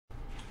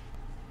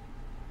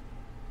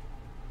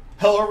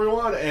Hello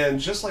everyone, and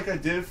just like I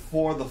did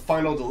for the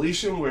final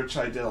deletion, which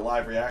I did a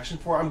live reaction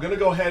for, I'm going to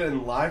go ahead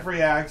and live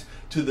react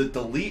to the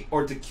Delete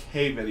or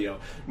Decay video.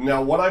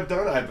 Now what I've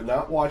done, I've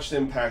not watched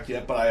Impact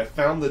yet, but I have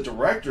found the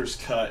director's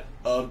cut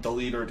of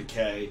Delete or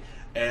Decay,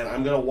 and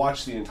I'm going to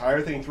watch the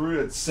entire thing through.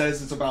 It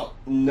says it's about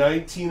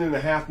 19 and a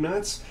half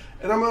minutes,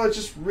 and I'm going to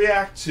just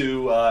react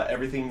to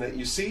everything that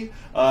you see.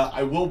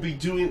 I will be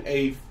doing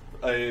a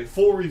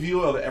full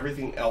review of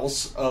everything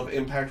else of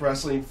Impact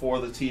Wrestling for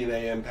the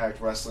TNA Impact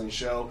Wrestling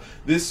show.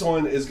 This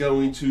one is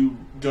going to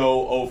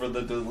go over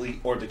the Delete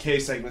or Decay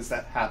segments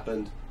that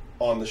happened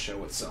on the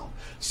show itself.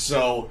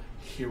 So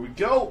here we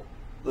go.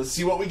 Let's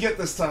see what we get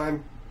this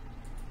time.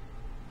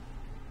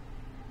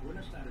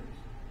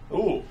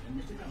 Ooh.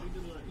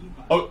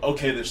 Oh,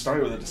 okay, they're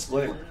starting with a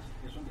disclaimer.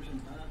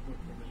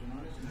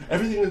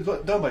 Everything is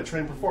done by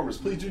trained performers.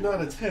 Please do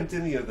not attempt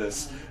any of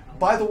this.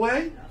 By the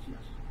way,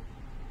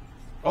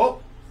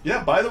 oh,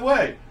 yeah, by the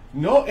way,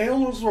 no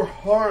animals were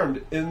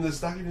harmed in this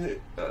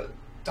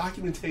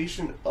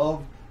documentation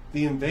of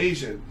the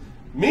invasion.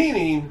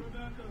 Meaning,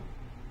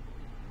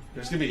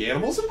 there's going to be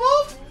animals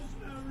involved?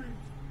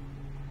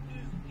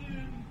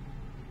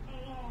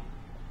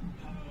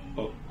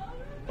 Oh,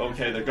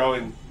 okay, they're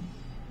going...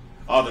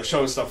 Oh, they're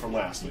showing stuff from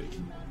last week.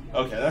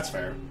 Okay, that's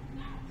fair.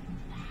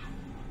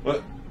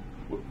 But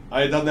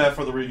I had done that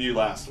for the review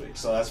last week,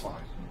 so that's fine.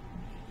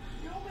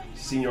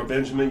 Senior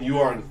Benjamin, you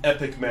are an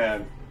epic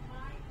man.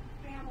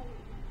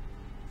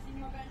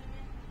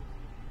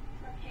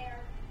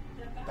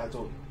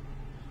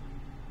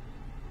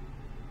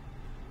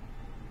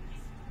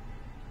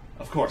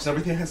 Of course,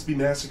 everything has to be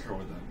massacre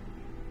with them.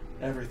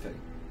 Everything.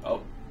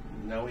 Oh,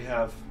 now we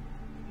have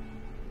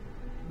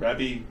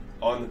Rebby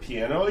on the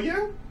piano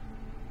again?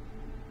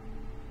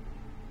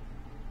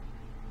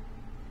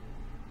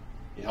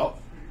 Yep.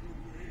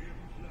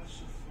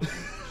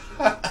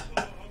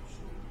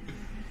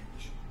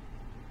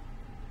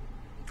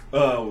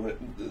 Oh,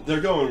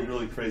 they're going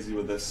really crazy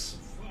with this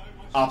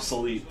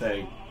obsolete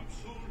thing.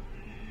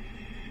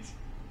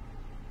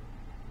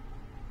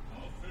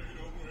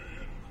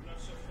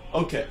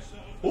 Okay.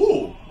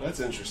 Ooh, that's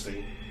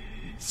interesting.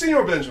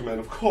 Senior Benjamin,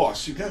 of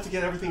course, you got to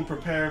get everything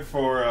prepared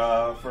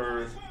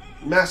for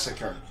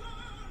massacre,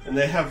 and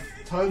they have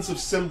tons of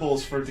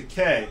symbols for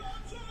decay.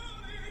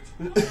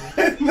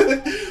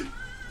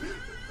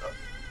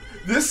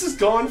 This has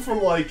gone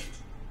from like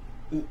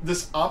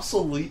this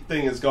obsolete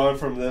thing has gone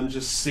from them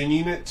just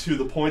singing it to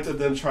the point of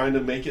them trying to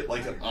make it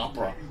like an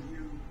opera.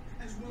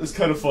 It's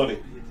kind of funny.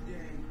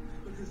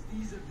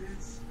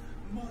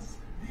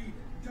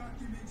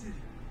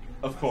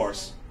 Of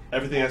course,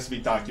 everything has to be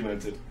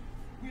documented.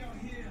 We are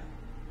here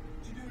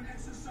to do an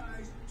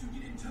exercise to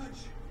get in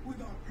touch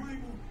with our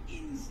primal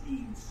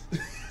instincts.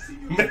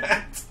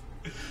 Matt,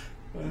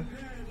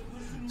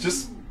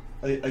 just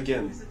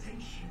again.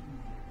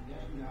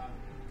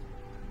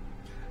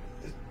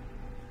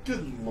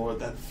 Good Lord,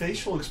 that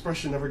facial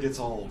expression never gets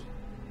old.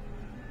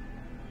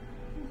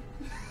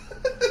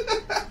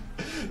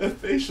 That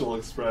facial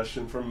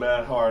expression from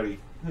Matt Hardy,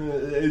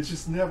 it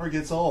just never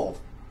gets old.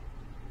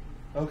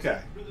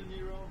 Okay.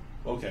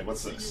 Okay,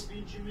 what's this?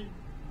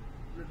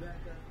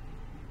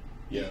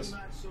 Yes.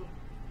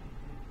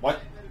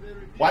 What?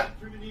 What?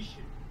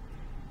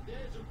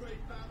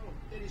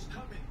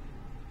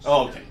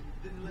 Oh, okay.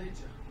 And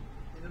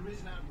the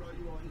reason I brought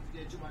you all here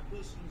today to my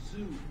personal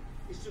zoo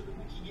is so that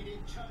we can get in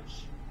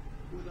touch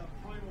with our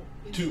primal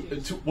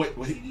instincts.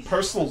 Wait,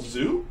 personal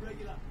zoo?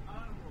 Regular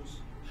animals.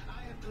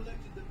 I have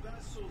collected the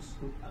vessels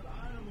of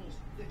animals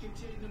that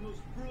contain the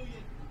most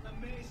brilliant,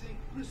 amazing,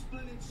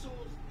 resplendent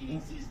souls in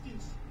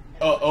existence.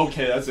 Oh,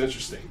 okay, that's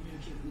interesting.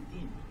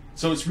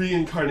 So it's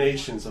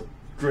reincarnations of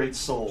great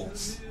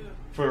souls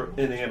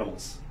in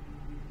animals.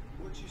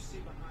 What you see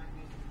behind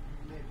me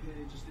may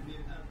appear just to be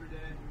an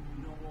everyday,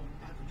 normal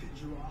African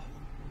giraffe.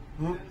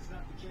 That is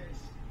not the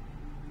case.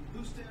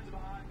 Who stands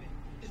behind me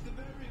is the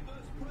very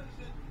first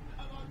president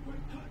of our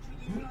great country,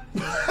 the United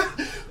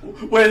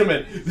States. Wait a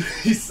minute.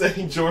 He's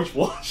saying George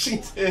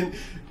Washington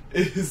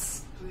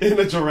is in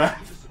a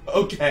giraffe.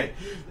 Okay.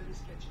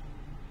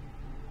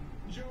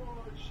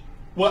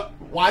 What?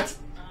 What?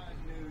 I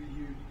knew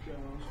you'd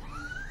come.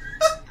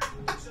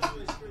 It's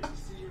always great to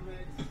see you,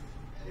 man.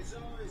 It's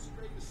always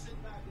great to sit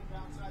back and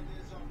bounce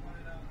ideas off one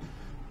another.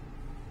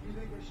 You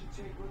think I should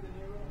take Brother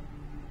Nero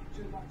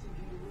to the boxing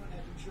kangaroo and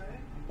have him train?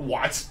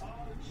 What?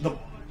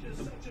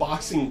 The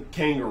boxing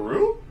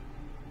kangaroo?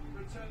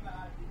 Return the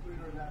high between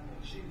her and that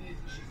one. She needs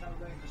it. She's not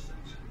ready for sex.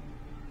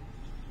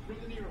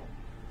 Brother Nero,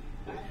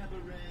 I have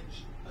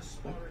arranged a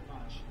sparring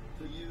match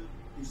for you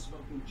and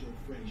Smoking Joe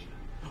Frazier.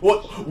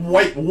 What?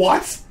 Wait,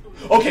 what?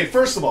 Okay,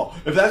 first of all,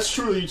 if that's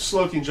truly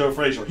Smoking Joe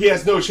Frazier, he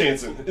has no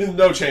chance in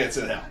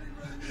hell.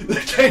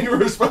 The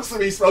kangaroo is supposed to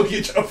be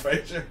Smoking Joe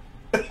Frazier.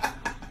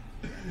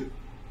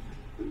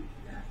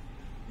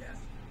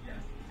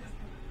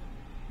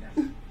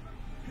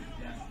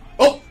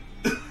 Oh,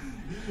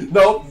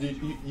 no,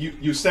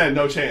 you stand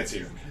no chance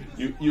here.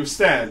 You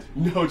stand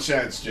no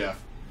chance,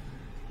 Jeff.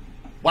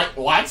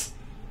 What?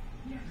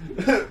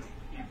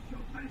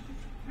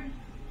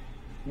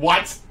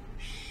 What?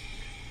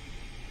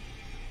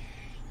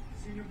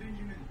 Senior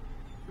Benjamin.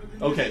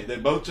 Okay, they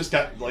both just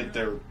got like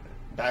their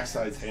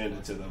backsides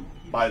handed to them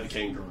by the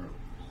kangaroo.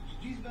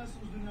 These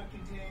vessels do not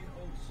contain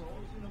old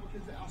souls,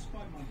 because they are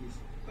spud monkeys.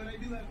 But I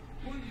do have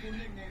wonderful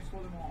nicknames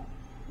for them all.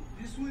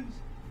 This one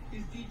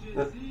is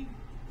DJ Z.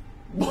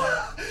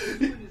 What? This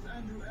one is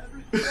Andrew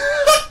Everett. Over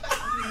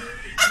here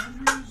is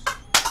Andrews.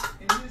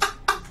 And this is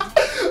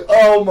Mark.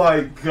 Oh my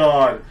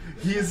god.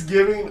 He's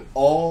giving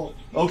all...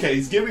 Okay,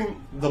 he's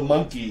giving the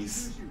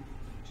monkeys...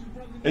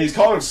 And he's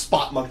calling them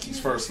spot monkeys,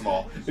 first of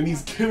all. And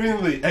he's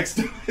giving the X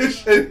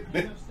Division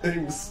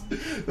names.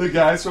 The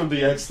guys from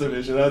the X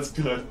Division. That's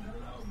good.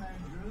 Hello,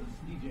 Andrews.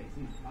 DJ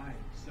Z. I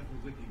suffer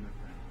with you, my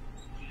friend.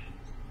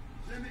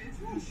 Let me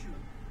introduce you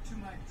to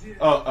my dear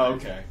Oh,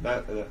 okay.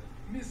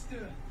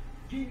 Mr.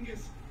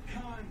 Genghis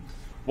Khan.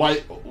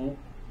 Why?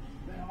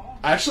 Now,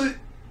 Actually,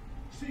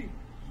 see.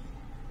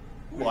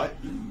 what?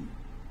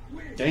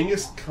 Where?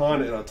 Genghis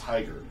Khan and a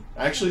tiger.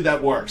 Actually,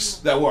 that works.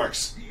 That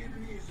works. The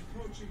enemy is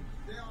approaching.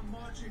 They are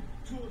marching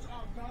towards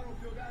our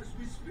battlefield as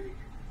we speak.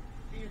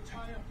 The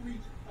entire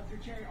fleet of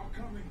Decay are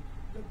coming.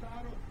 The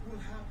battle will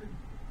happen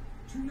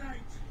tonight.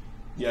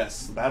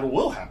 Yes, the battle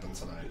will happen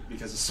tonight.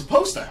 Because it's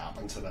supposed to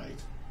happen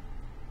tonight.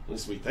 At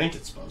least we think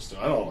it's supposed to.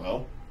 I don't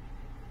know.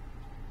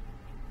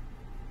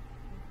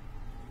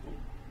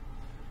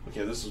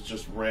 Okay, this was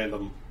just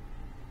random.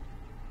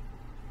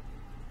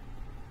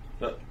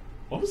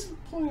 What was he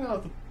pulling out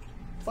of the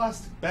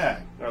plastic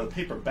bag? Or the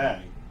paper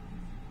bag?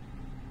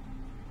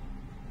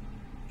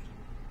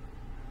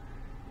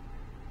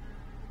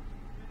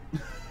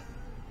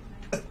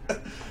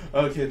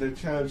 Okay, they're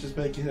kind of just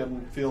making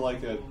him feel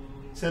like a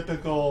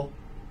typical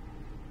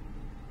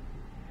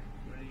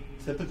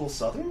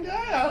Southern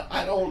guy?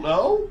 I don't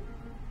know.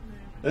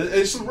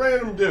 It's a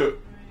random dude.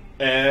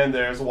 And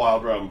there's a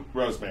wild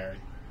rosemary.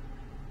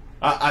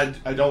 I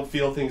don't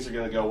feel things are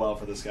going to go well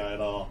for this guy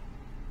at all.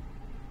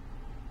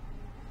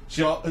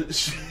 She,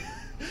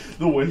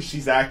 the way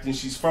she's acting,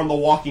 she's from The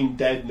Walking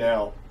Dead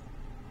now.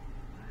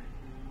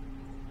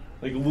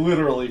 Like,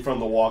 literally from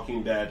The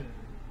Walking Dead.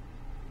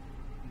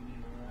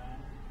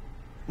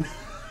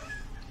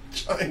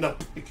 Trying to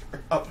pick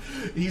her up.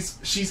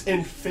 She's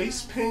in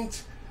face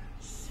paint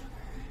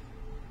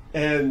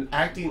and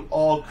acting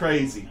all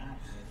crazy.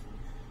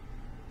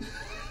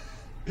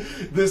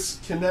 This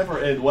can never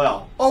end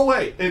well. Oh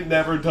wait, it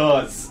never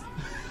does.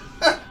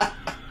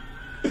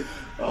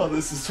 Oh,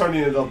 this is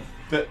turning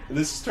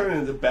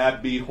into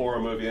bad B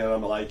horror movie, and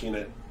I'm liking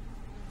it.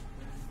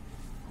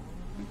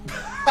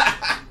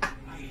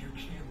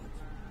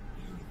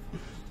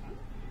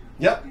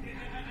 Yep.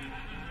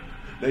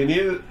 They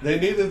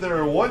needed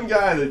their one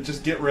guy to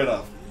just get rid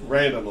of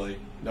randomly.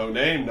 No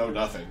name, no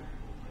nothing.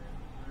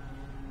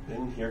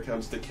 And here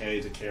comes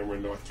Decay to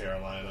Cameron, North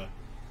Carolina.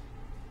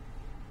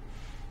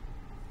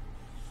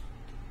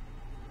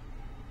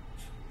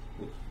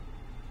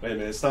 Wait a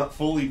minute, it's not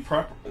fully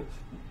prepped.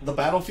 The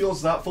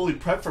battlefield's not fully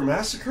prepped for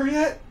massacre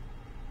yet?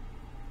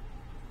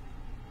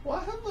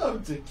 Well, hello,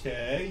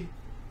 Decay.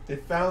 They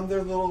found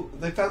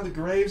the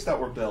graves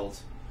that were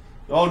built.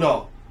 Oh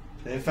no,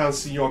 they found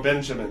Senor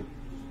Benjamin.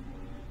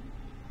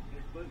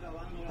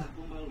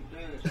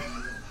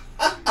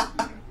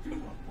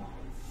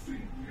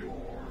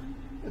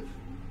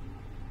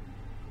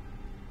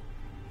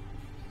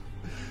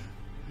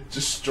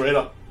 Just straight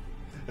up.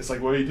 It's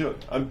like, what are you doing?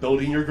 I'm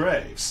building your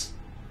graves.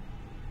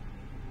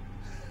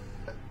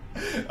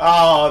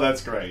 Oh,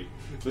 that's great.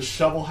 The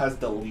shovel has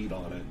delete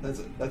on it.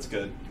 That's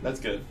good. That's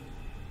good.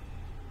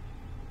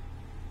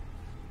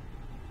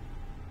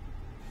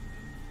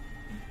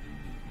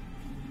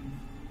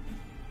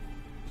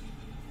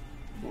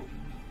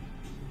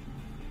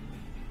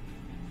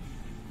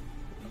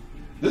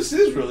 This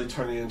is really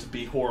turning into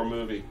B horror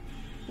movie.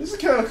 This is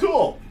kind of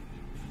cool.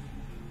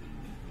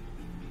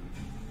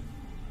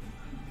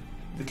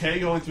 Decay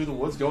going through the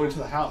woods, going to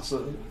the house.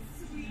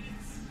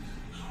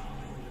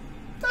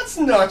 That's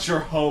not your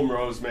home,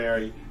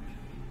 Rosemary.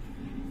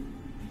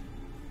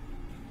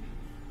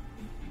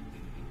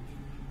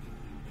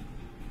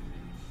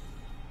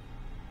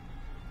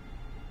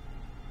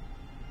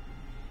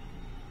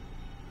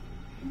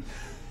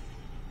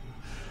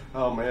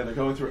 Oh man, they're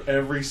going through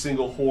every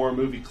single horror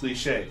movie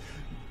cliche.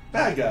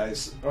 Bad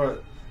guys, or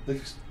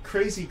the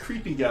crazy,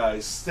 creepy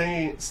guys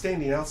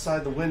standing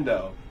outside the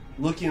window,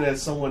 looking at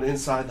someone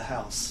inside the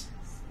house.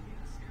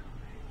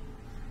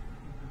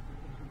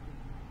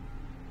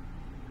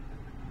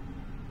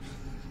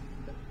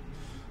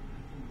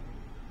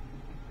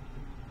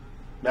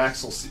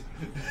 Max will see.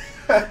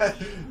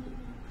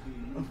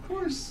 Of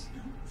course.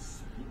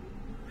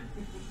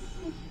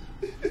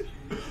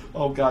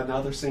 Oh god,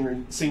 now they're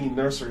singing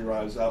nursery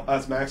rhymes out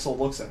as Maxwell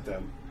looks at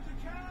them.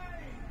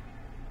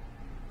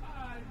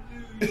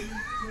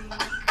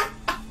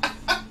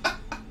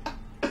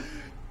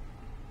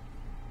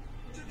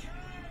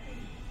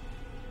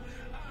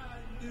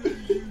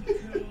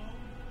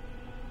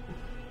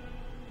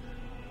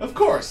 Of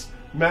course,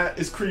 Matt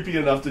is creepy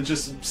enough to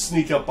just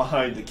sneak up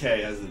behind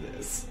Decay as it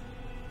is.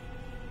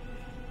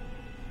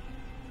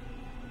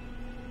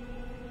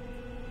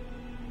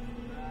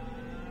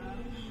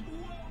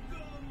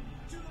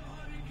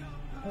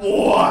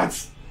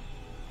 What?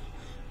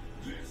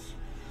 This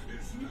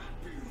is not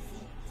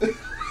beautiful.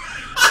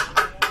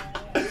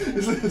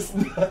 This is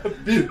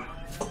not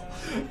beautiful.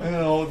 I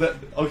know that.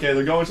 Okay,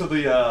 they're going to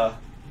the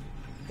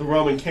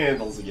Roman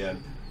candles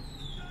again.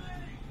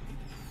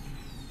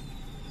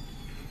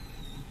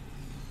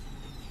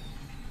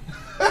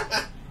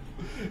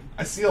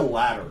 I see a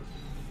ladder.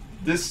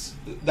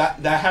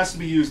 That has to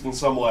be used in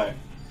some way.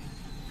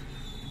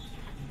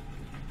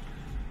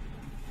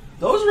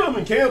 Those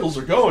Roman candles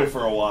are going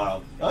for a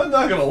while. I'm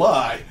not gonna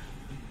lie.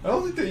 I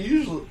don't think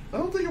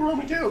a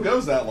Roman candle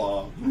goes that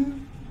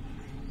long.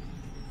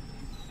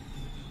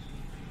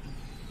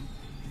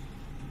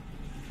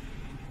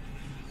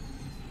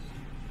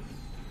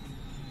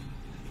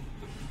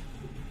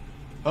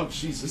 Oh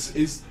jeez,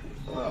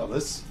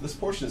 this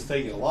portion is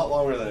taking a lot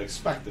longer than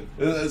expected.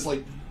 It's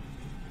like.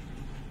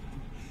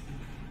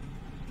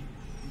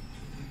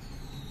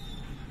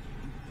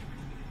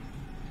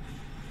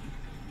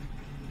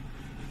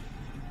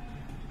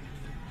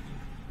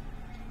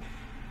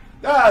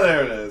 Ah,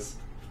 there it is.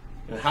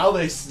 And how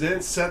they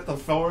didn't set the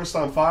forest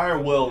on fire,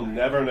 we'll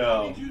never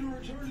know.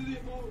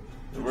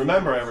 And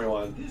remember,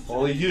 everyone,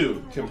 only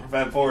you can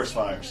prevent forest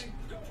fires.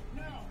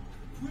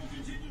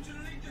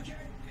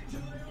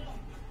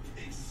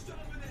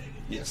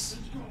 Yes.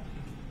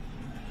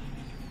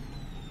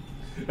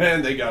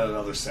 And they got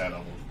another set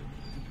of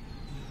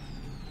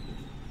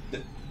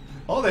them.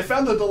 Oh, they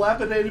found the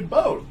dilapidated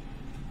boat.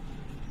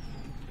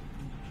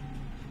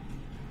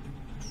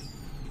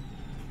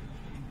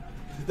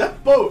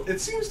 That boat,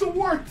 it seems to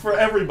work for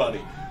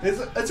everybody.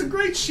 It's a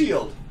great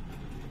shield.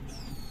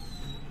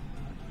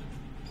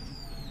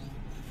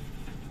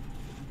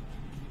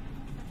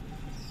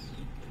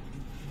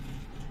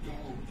 Go.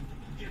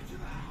 Get to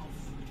the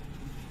house.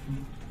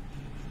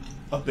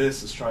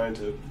 Abyss is trying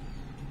to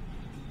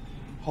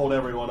hold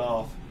everyone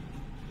off.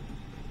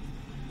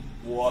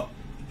 What?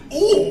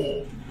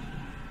 Ooh!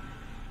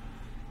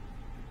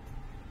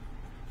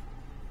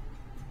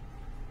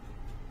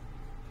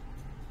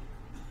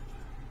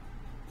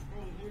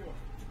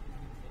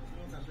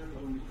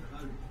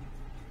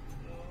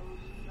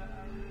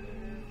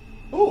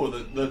 Oh,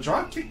 the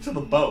drop kick to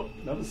the boat.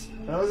 That was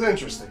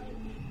interesting.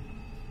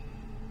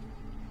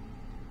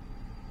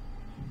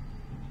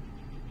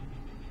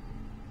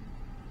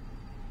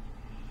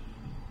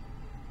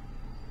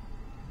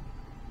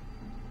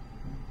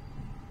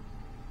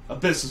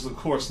 Abyss is, of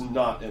course,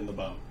 not in the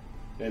boat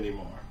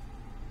anymore.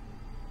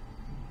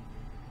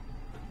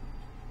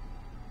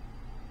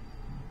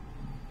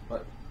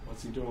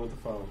 What's he doing with the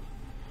phone?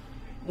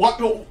 What?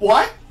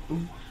 What?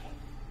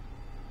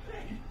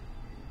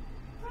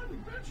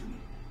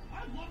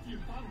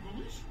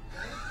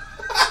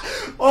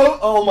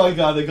 Oh my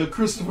God! They got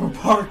Christopher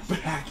Park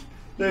back.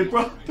 They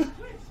brought.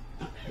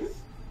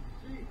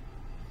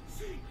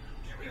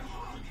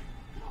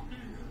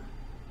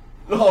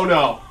 Oh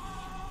no!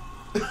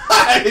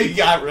 He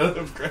got rid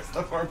of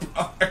Christopher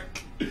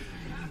Park.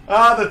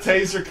 Ah, the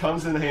taser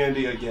comes in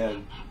handy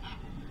again.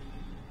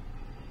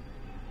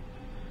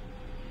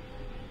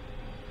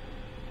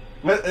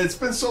 It's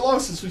been so long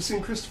since we've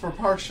seen Christopher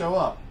Park show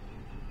up.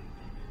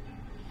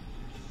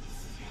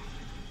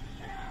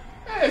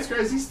 Hey, it's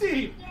Crazy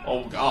Steve.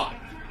 Oh God.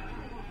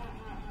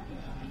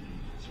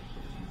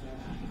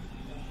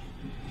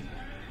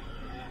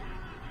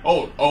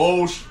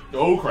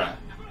 Oh crap.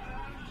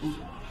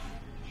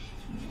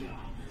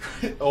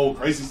 Oh,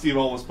 Crazy Steve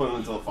almost put him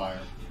into the fire.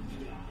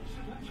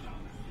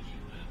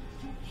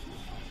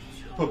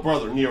 Put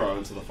Brother Nero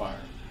into the fire.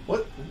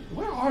 What?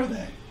 Where are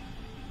they?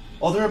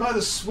 Oh, they're by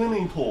the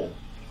swimming pool.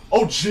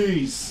 Oh,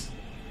 jeez.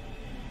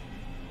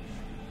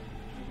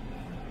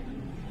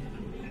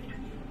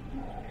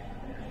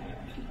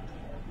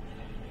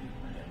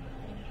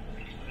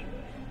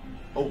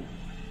 Oh.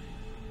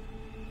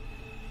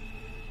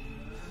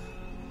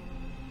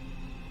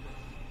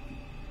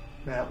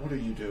 Matt, what are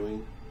you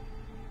doing?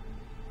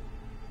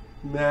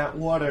 Matt,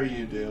 what are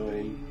you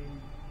doing?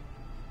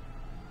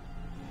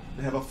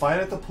 They have a fight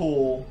at the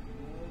pool.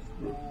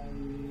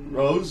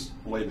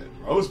 Wait a minute,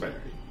 Rosemary.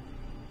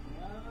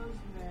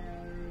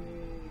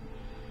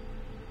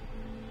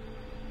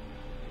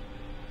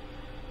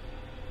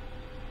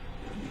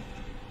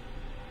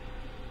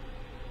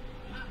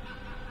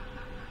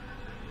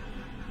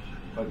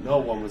 But no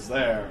one was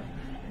there.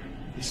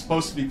 He's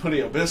supposed to be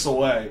putting Abyss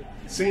away.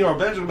 Senor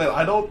Benjamin,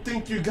 I don't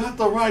think you got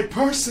the right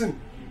person.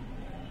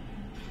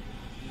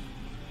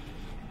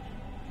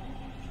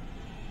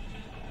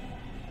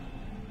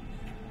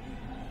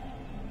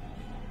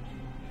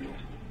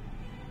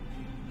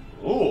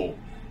 Ooh.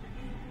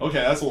 Okay,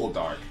 that's a little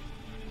dark.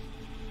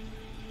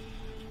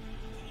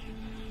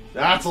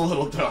 That's a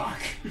little dark.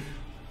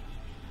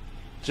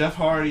 Jeff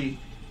Hardy,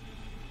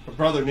 her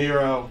brother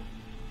Nero,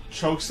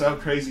 chokes out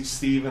Crazy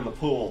Steve in the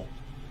pool.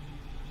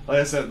 Like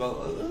I said,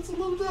 that's a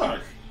little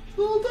dark. A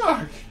little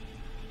dark.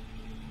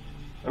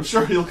 I'm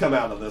sure he'll come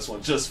out of this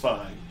one just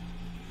fine.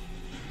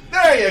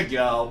 There you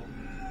go.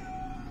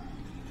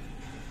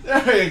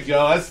 There you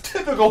go. That's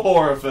typical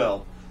horror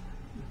film.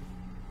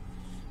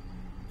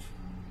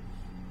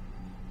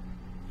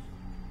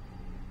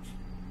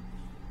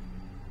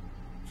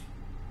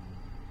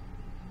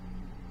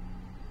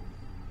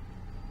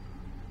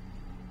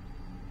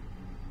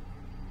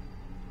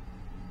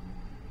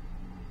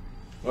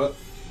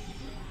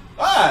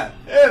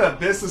 And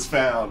Abyss is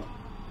found.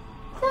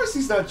 Of course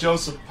he's not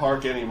Joseph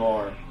Park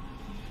anymore.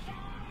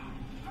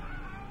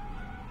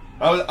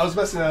 I was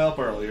messing that up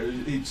earlier.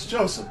 It's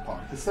Joseph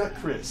Park. It's not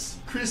Chris.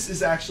 Chris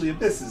is actually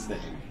Abyss's name.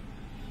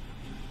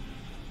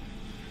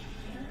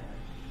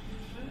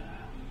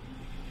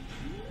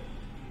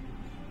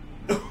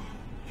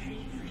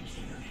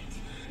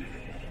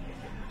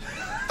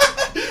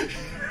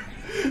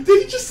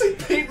 Did he just say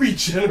paint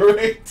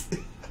regenerate?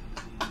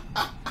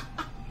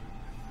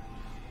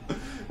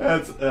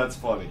 That's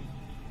funny.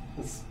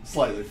 It's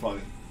slightly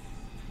funny.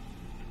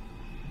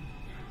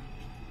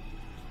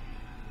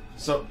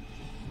 So,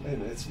 wait a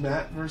minute, it's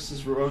Matt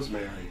versus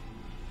Rosemary.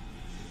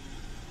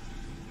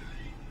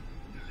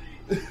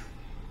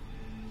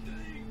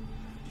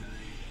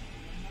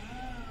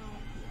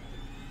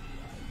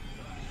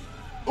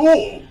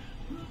 Ooh!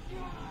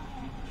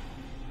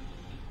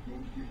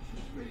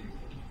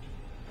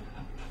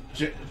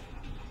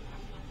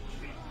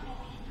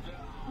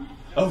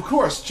 Of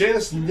course,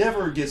 Janice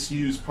never gets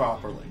used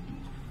properly.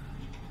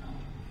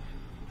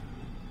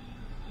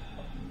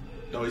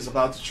 No, he's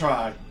about to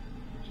try.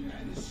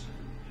 Janice,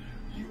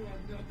 you are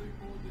nothing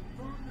more than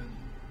vermin.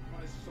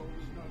 My soul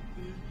is not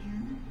in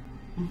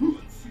you.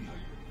 Let's see how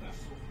your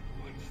vessel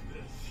likes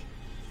this.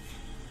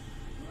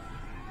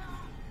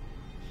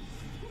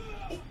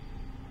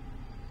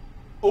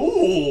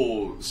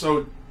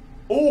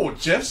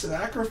 Jeff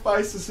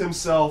sacrifices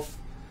himself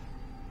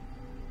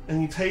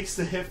and he takes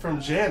the hit from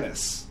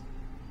Janice.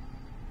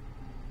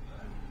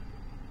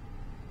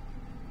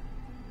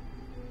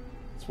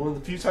 It's one of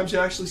the few times you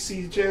actually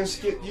see Janice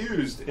get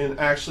used and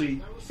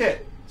actually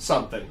hit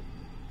something.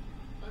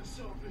 I'm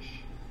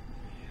selfish.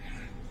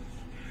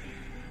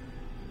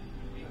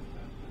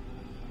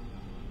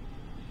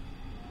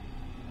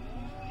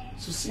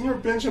 So Senior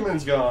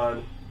Benjamin's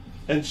gone,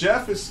 and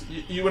Jeff is,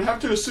 you would have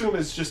to assume,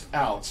 is just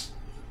out.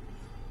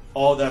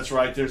 Oh, that's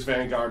right, there's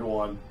Vanguard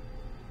 1.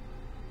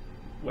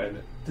 Wait a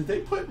minute. Did they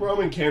put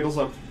Roman candles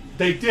up?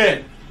 They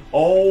did!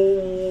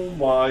 Oh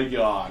my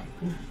god.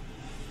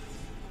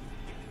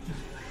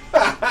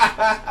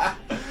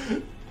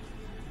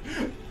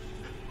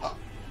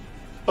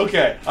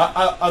 Okay,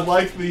 I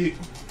like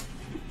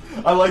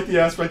the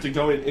aspect of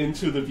going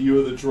into the view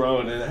of the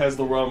drone, and it has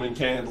the Roman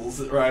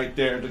candles right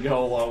there to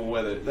go along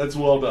with it. That's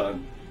well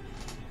done.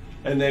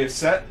 And they've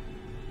set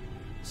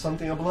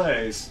something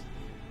ablaze.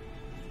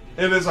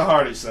 It is a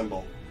Hardy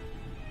symbol.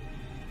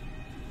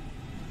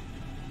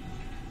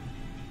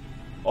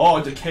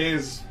 Oh, Decay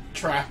is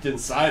trapped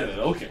inside of it.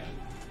 Okay.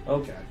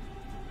 Okay.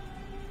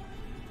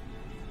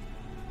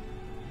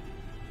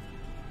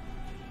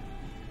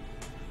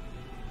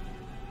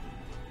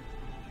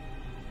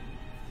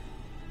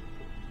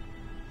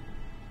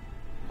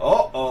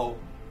 Uh-oh.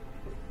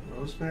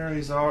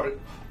 Rosemary's already...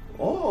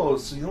 Oh,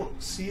 so you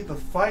don't see the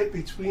fight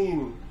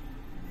between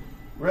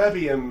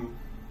Revy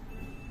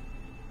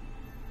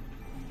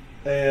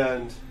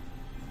and...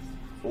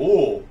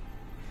 Oh.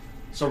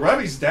 So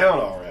Revy's down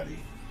already.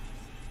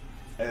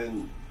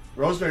 And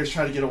Rosemary's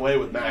trying to get away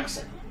with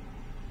Maxim.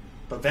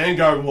 But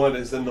Vanguard 1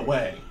 is in the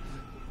way.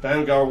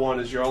 Vanguard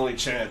 1 is your only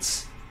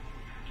chance.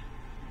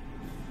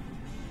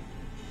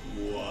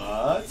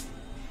 What?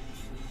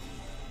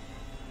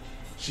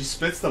 She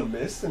spits the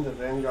mist into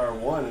Vanguard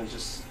 1 and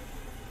just...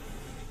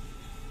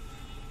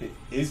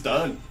 He's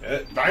done.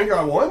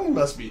 Vanguard 1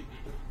 must be...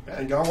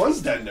 Vanguard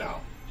 1's dead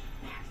now.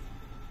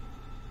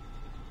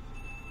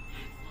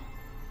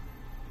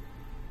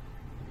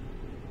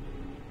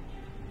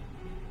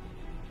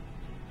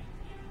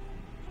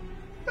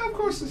 Of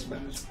course it's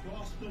Matt.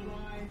 Cross the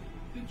line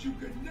that you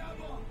could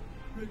never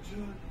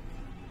return.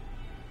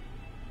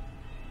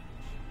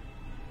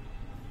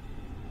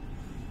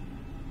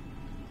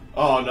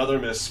 Oh, another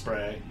mist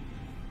spray.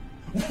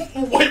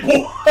 Wait,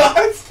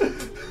 what?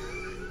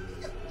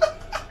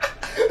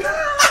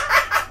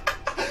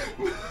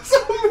 So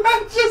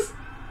Matt just...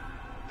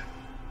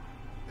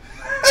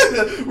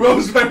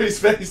 Rosemary's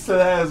face to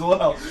that as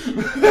well.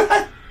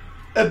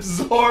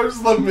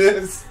 Absorbs the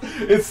mist.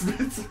 It's...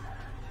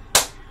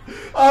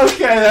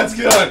 Okay, that's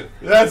good.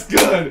 That's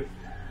good.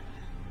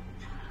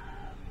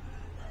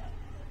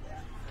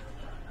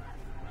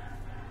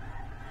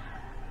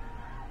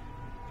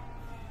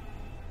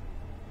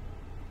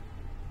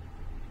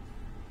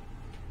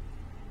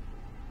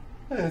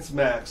 And it's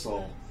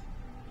Maxwell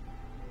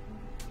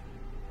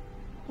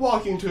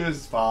walking to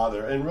his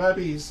father, and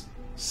Rebby's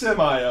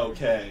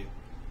semi-okay.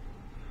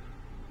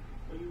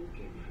 Are you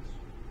okay, Max?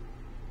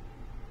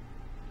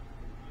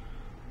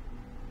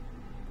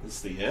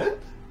 It's the end?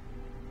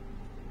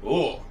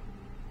 Ooh.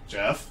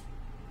 Jeff.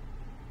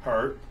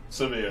 Hurt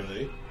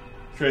severely.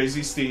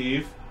 Crazy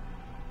Steve.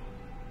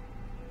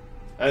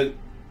 And...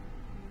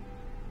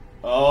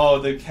 Oh,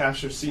 they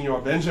capture Senior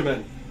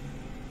Benjamin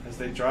as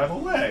they drive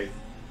away.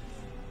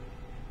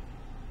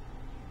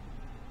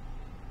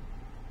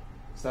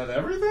 Is that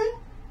everything?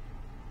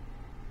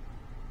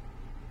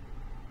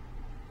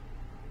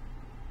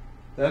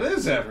 That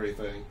is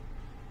everything.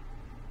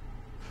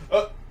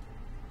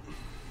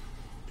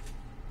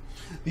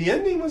 The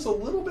ending was a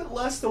little bit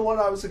less than what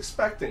I was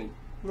expecting.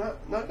 Not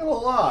gonna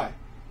lie.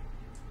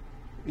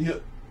 Yeah,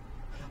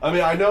 I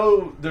mean, I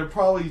know they're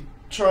probably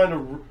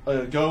trying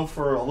to go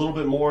for a little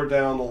bit more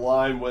down the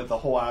line with the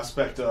whole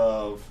aspect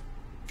of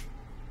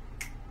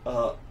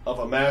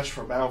a match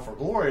for Bound for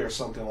Glory or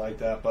something like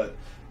that, but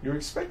you're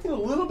expecting a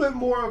little bit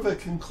more of a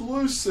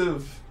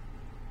conclusive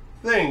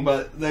thing.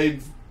 But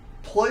they've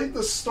played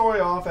the story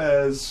off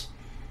as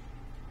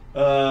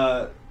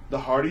the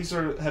Hardys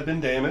have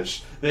been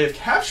damaged. They have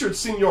captured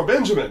Senor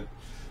Benjamin,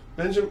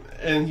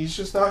 and he's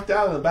just knocked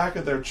out in the back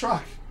of their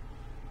truck.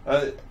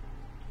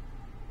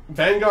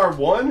 Vanguard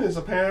 1 is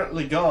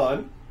apparently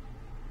gone,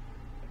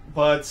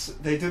 but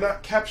they did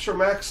not capture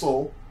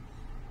Maxwell,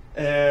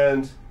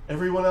 and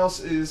everyone else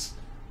is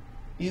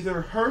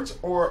either hurt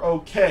or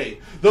okay.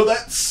 Though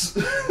that's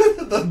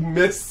the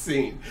mist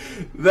scene.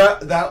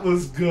 That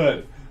was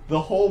good.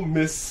 The whole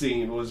mist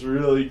scene was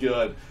really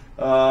good.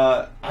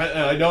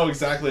 I know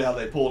exactly how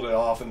they pulled it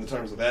off in the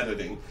terms of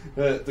editing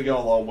to go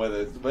along with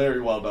it. Very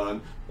well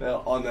done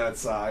on that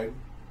side.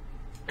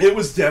 It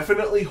was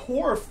definitely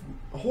horror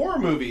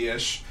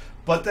movie-ish,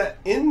 but that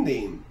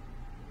ending,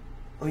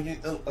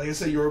 like I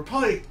said, you were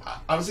probably,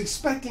 I was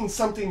expecting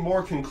something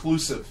more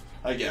conclusive,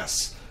 I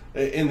guess,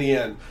 in the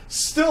end.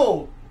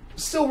 Still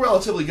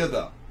relatively good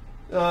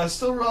though.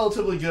 Still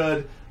relatively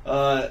good.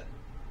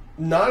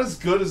 Not as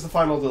good as the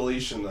final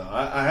deletion, though.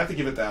 I have to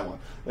give it that one.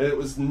 It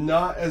was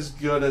not as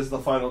good as the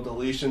final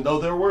deletion, though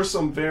there were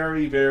some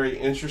very, very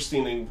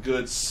interesting and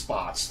good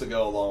spots to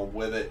go along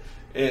with it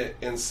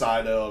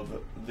inside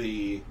of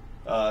the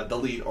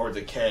Delete or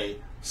Decay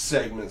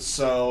segment.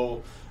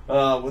 So,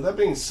 with that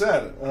being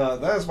said,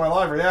 that is my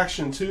live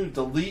reaction to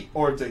Delete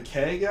or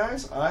Decay,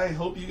 guys. I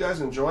hope you guys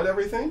enjoyed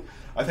everything.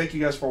 I thank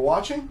you guys for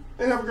watching,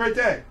 and have a great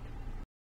day.